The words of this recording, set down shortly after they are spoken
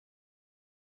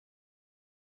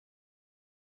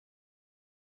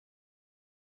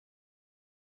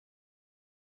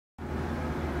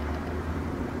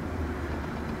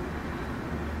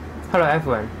Hello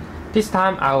everyone, this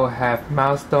time I will have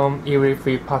Mindstorms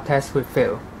EV3 podcast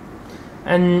review.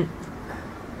 And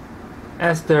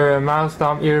as the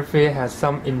Mindstorms EV3 has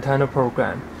some internal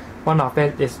program, one of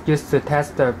it is used to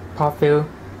test the profile,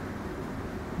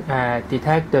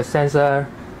 detect the sensor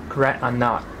correct or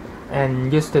not,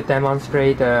 and used to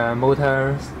demonstrate the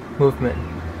motor's movement.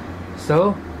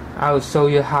 So I will show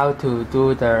you how to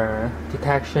do the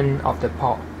detection of the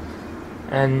port.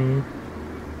 And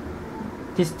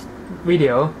this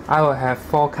video I will have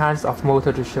 4 kinds of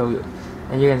motor to show you,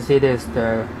 and you can see this: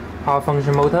 the power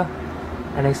function motor,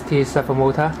 NXT servo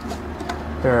motor,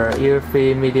 the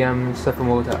EV3 medium servo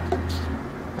motor,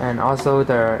 and also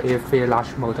the EV3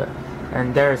 large motor.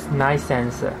 And there is 9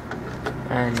 sensor,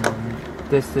 and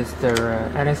this is the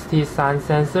NXT sound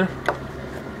sensor,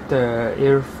 the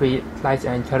EV3 light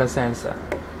and color sensor,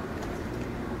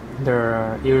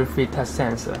 the EV3 touch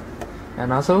sensor,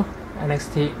 and also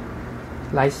NXT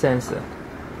light sensor,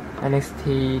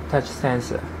 NXT touch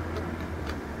sensor,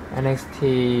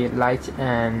 NXT light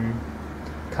and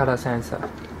color sensor,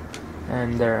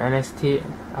 and the NXT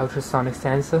ultrasonic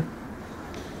sensor,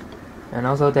 and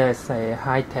also there's a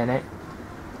Hitechnic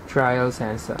Gyro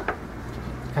Sensor,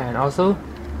 and also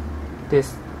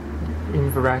this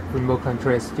Infra-Red remote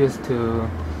control is used to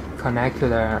connect to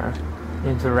the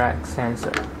Infra-Red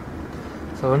sensor.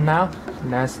 So now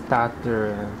let's start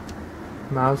the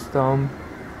Mindstorms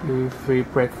EV3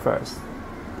 breakfast.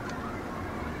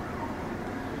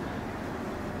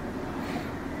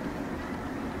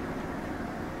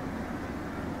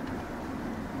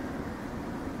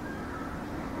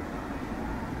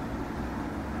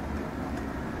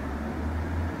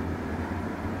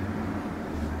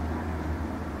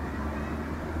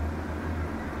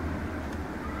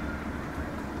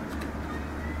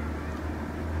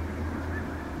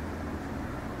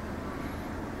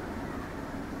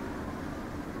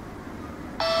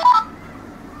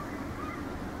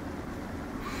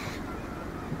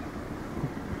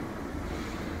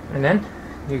 And then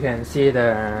you can see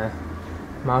the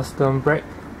Mindstorms brake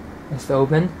is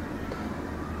open,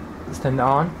 it's turned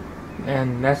on,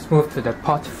 and let's move to the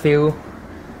port fill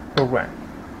program.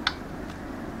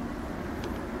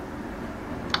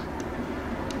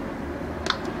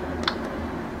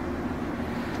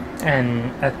 And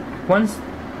at once,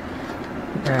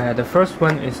 the first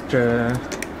one is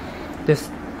this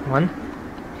one,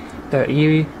 the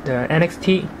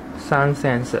NXT sound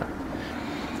sensor.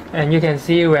 And you can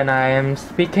see when I am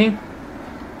speaking,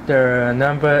 the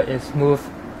number is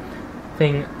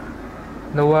moving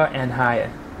lower and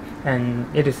higher, and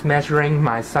it is measuring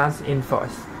my sound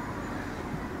invoice,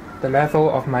 the level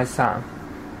of my sound.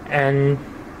 And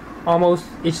almost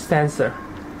each sensor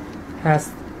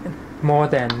has more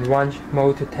than one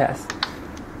mode to test.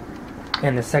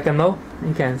 In the second mode,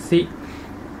 you can see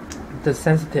the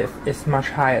sensitive is much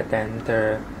higher than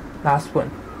the last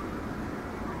one.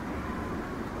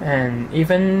 And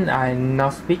even I'm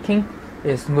not speaking,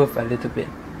 it's moved a little bit.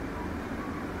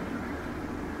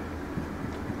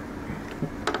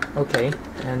 Okay,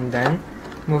 and then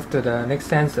move to the next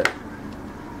sensor.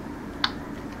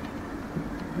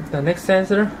 The next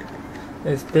sensor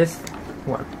is this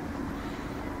one,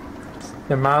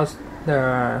 the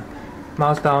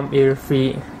Mindstorms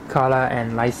EV3 color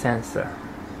and light sensor.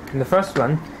 And the first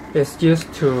one is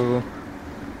used to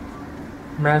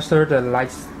measure the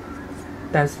light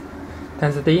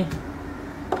density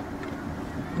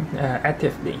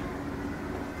actively,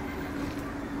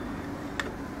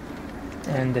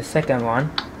 and the second one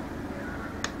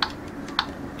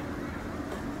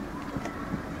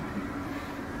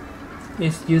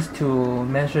is used to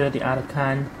measure the other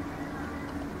kind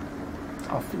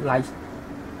of light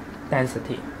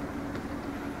density,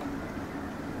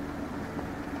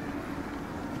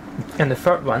 and the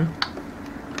third one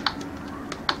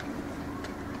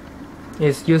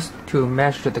is used to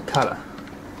measure the color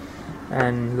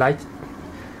and light.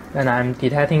 When I'm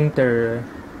detecting the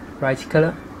right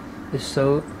color, it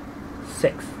shows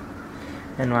 6,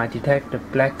 and when I detect the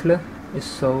black color, it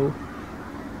shows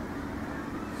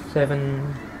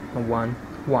 711,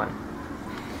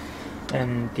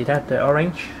 and detect the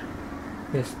orange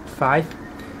is 5,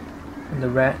 and the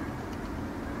red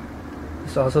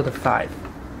is also the 5.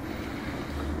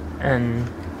 And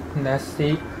let's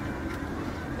see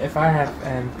if I have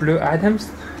blue items,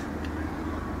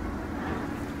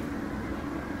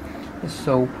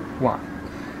 so 1.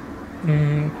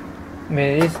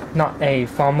 It is not a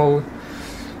formal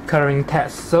coloring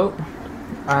test, so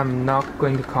I'm not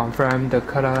going to confirm the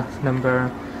color number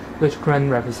which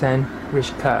current represent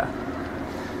which color.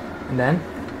 And then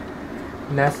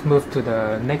let's move to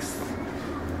the next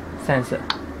sensor.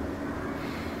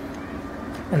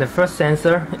 And the first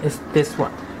sensor is this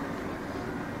one,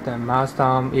 the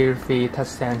Mindstorms EV3 touch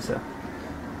sensor.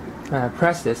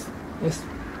 Press this, it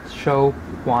shows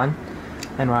 1,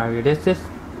 and when I release this,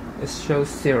 it shows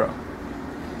 0.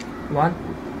 1,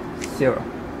 0.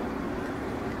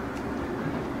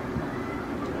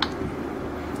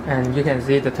 And you can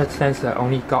see the touch sensor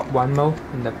only got 1 mode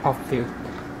in the pop field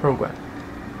program.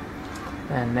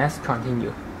 And let's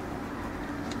continue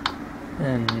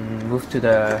and move to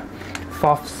the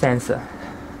fourth sensor,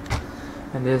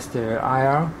 and this is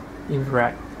the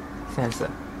Infra-Red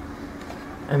sensor.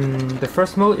 And the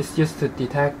first mode is used to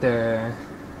detect the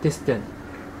distance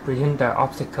between the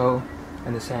obstacle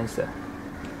and the sensor,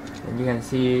 and you can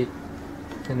see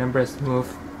the numbers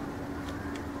move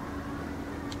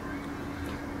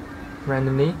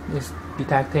randomly. It's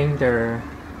detecting the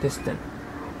distance.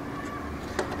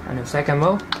 And the second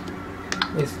mode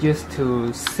is used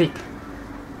to seek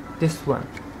this one,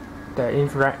 the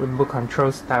infrared remote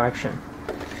controls direction.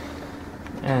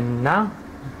 And now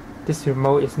this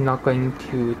remote is not going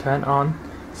to turn on,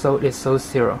 so it shows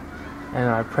 0. And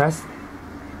I press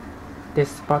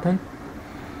this button,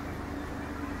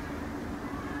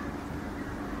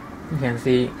 you can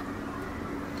see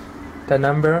the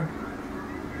number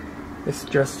is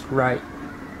just right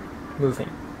moving.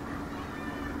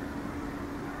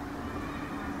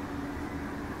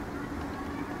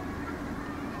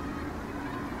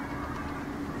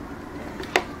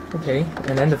 Okay,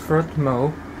 and then the third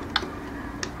mode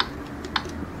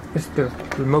is the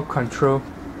remote control.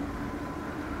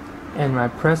 And when I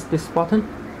press this button,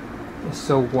 it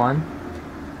shows 1,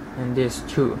 and this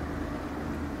 2,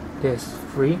 this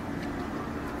 3,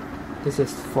 this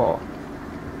is 4,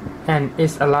 and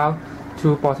it's allowed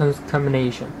 2 buttons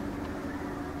combination.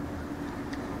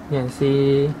 You can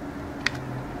see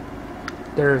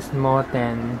there is more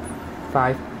than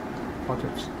 5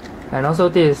 buttons. And also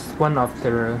this is one of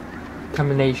the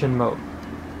combination mode.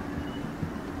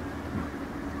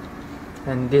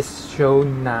 And this shows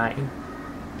 9.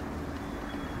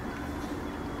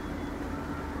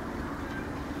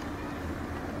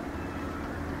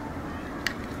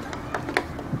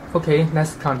 Okay,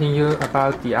 let's continue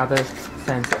about the other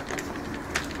sensor.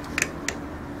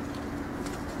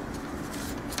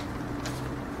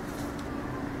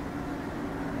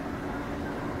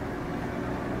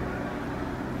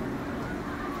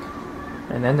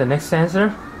 And then the next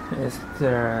sensor is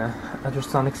the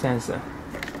Ultrasonic Sensor.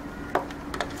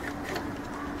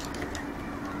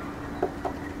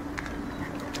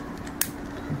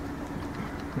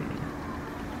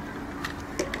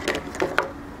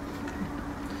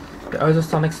 The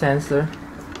Ultrasonic Sensor,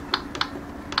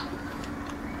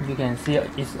 you can see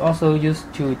it's also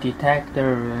used to detect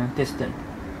the distance.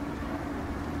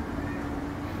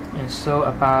 And so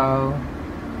about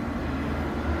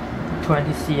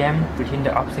 20 cm between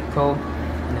the obstacle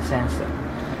and the sensor.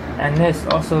 And it's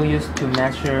also used to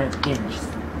measure inches.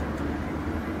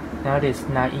 Now it is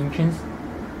 9 inches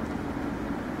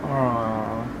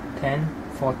or 10,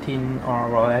 14 or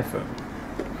whatever.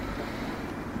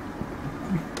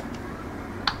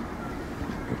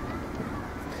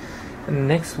 And the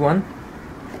next one,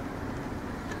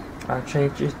 I'll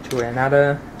change it to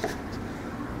another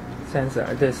sensor.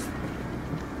 This,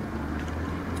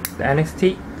 the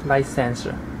NXT light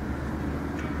sensor.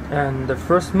 And the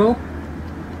first mode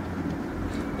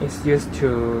is used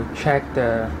to check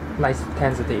the light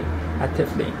intensity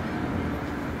actively.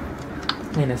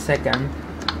 In the second,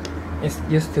 it's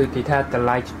used to detect the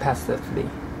light passively.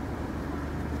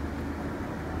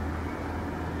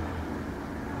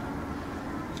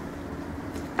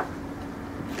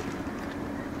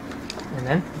 And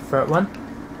then the third one,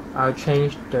 I'll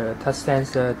change the touch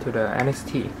sensor to the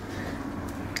NXT.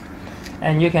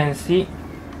 And you can see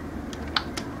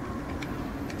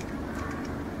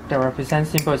the represent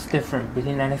symbol is different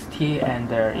between NXT and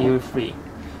the EV3.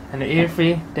 And the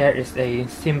EV3, there is a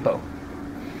symbol.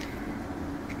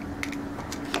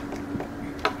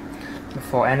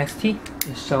 For NXT,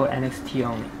 it shows NXT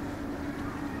only.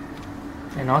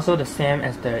 And also the same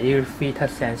as the EV3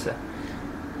 touch sensor.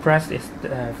 Press is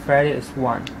threaded is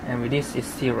 1 and release is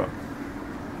 0.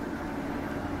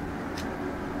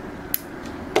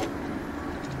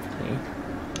 Okay.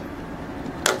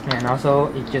 And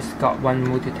also it just got 1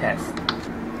 mode to test.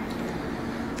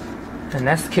 And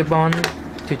let's keep on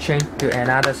to change to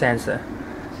another sensor.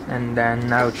 And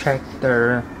then I'll check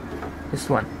this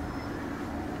one.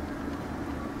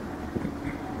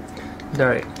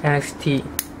 The NXT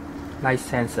light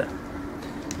sensor.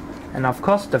 And of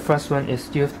course the first one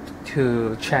is used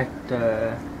to check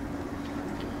the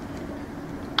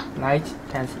light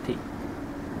intensity.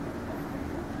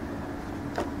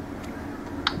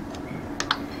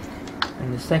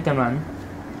 And the second one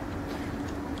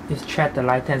is check the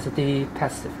light density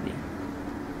passively.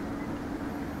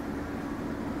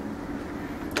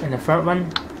 And the third one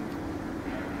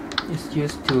is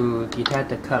used to detect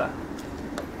the color.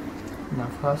 And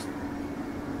of course,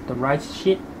 the white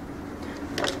sheet,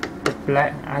 the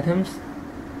black items,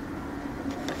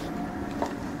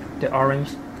 the orange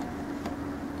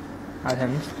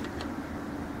items,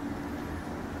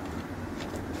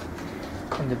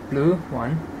 and the blue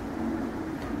one,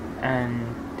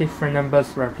 and different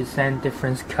numbers represent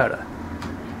different color.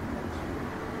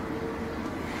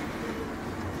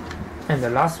 And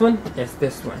the last one is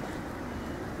this one,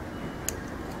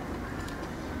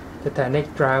 the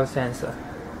Hitechnic Gyro Sensor.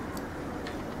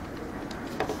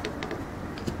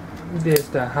 This is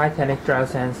the Hitechnic Gyro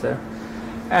Sensor,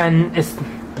 and it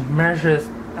measures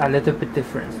a little bit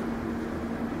different,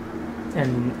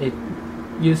 and it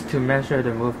used to measure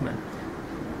the movement.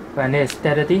 When it's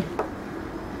steady,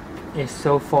 it's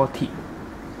so 40,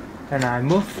 and I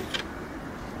move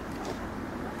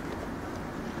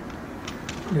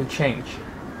to change,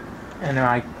 and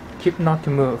I keep not to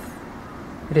move,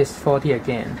 it is 40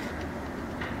 again.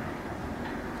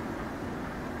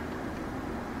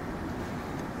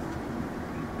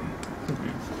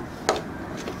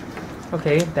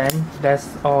 Okay, then that's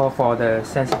all for the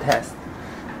sensor test,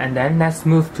 and then let's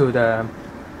move to the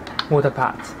motor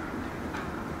part.